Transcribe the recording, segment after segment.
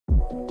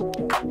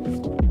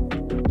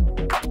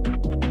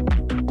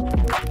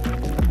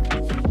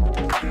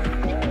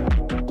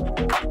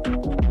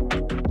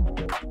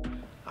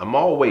I'm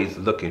always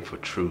looking for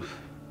truth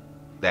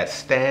that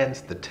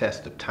stands the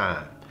test of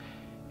time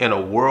in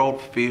a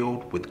world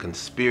filled with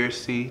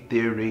conspiracy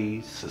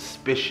theories,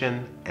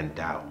 suspicion, and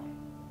doubt.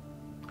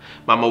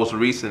 My most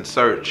recent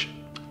search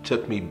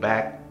took me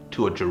back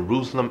to a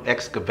Jerusalem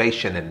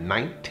excavation in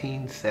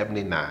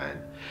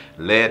 1979,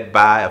 led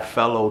by a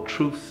fellow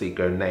truth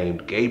seeker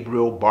named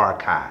Gabriel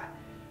Barkay,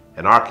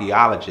 an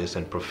archaeologist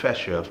and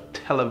professor of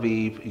Tel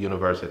Aviv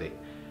University.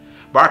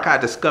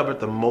 Barkay discovered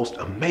the most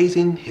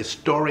amazing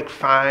historic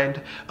find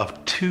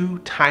of two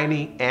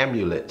tiny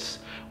amulets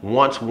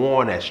once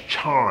worn as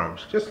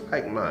charms, just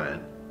like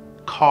mine,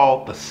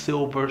 called the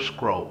Silver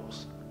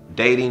Scrolls,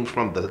 dating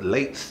from the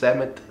late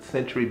 7th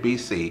century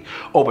BC,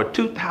 over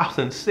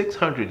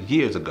 2,600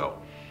 years ago.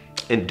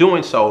 In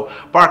doing so,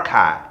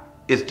 Barkay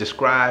is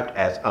described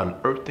as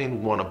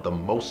unearthing one of the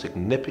most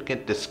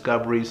significant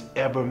discoveries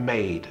ever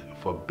made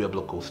for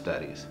biblical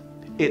studies.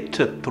 It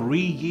took 3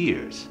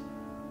 years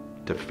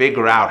to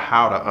figure out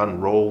how to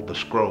unroll the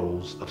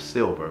scrolls of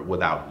silver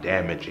without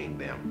damaging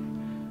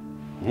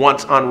them.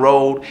 Once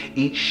unrolled,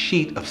 each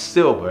sheet of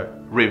silver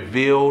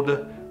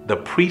revealed the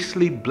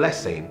priestly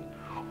blessing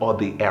or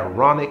the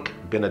Aaronic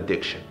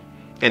benediction,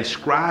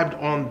 inscribed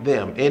on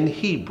them in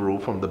Hebrew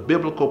from the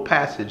biblical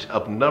passage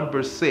of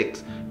Numbers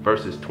 6,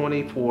 verses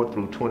 24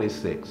 through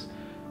 26.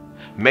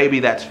 Maybe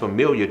that's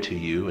familiar to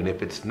you, and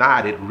if it's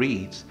not, it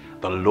reads,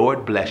 "The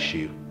Lord bless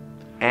you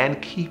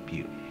and keep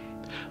you.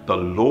 The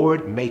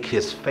Lord make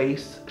his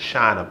face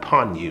shine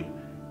upon you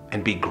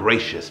and be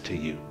gracious to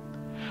you.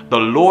 The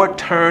Lord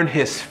turn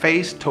his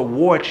face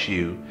towards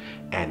you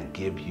and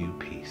give you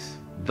peace."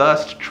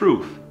 Thus,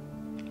 truth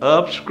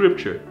of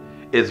Scripture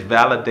is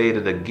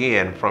validated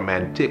again from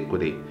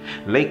antiquity,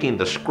 linking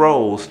the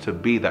scrolls to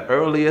be the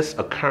earliest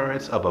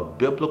occurrence of a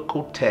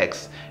biblical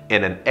text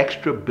in an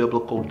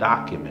extra-biblical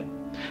document,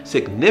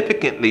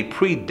 significantly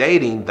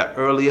predating the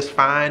earliest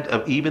find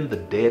of even the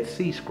Dead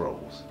Sea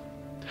Scrolls.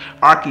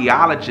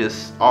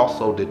 Archaeologists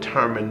also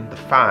determined the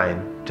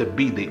find to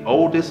be the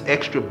oldest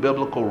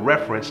extra-biblical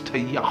reference to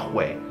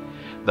Yahweh,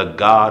 the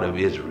God of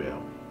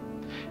Israel.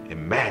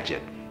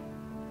 Imagine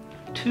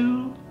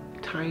two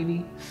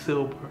tiny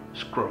silver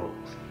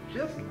scrolls,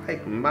 just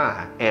like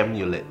my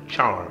amulet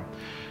charm,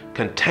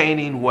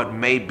 containing what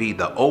may be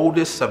the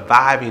oldest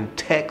surviving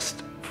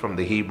text from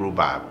the Hebrew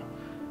Bible.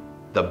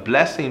 The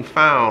blessing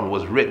found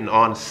was written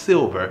on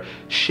silver,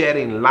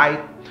 shedding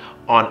light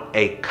on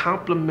a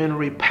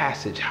complementary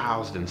passage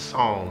housed in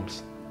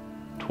Psalms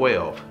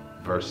 12,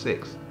 verse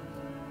 6.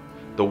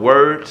 The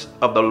words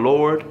of the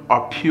Lord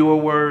are pure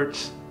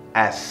words,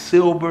 as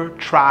silver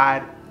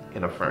tried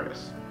in a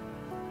furnace.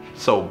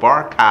 So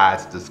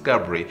Barkay's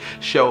discovery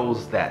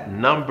shows that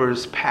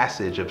Numbers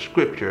passage of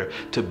Scripture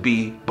to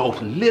be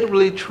both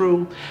literally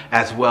true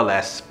as well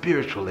as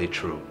spiritually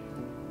true.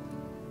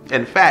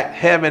 In fact,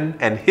 heaven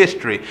and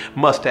history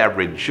must have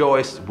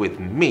rejoiced with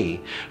me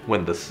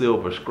when the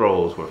Silver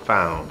Scrolls were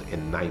found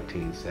in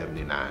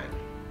 1979.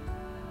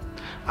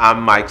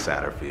 I'm Mike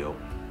Satterfield,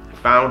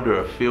 founder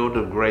of Field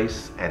of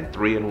Grace and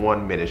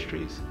 3-in-1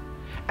 Ministries,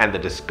 and the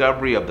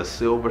discovery of the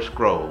Silver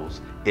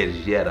Scrolls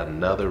is yet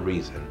another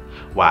reason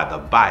why the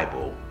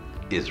Bible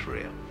is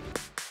real.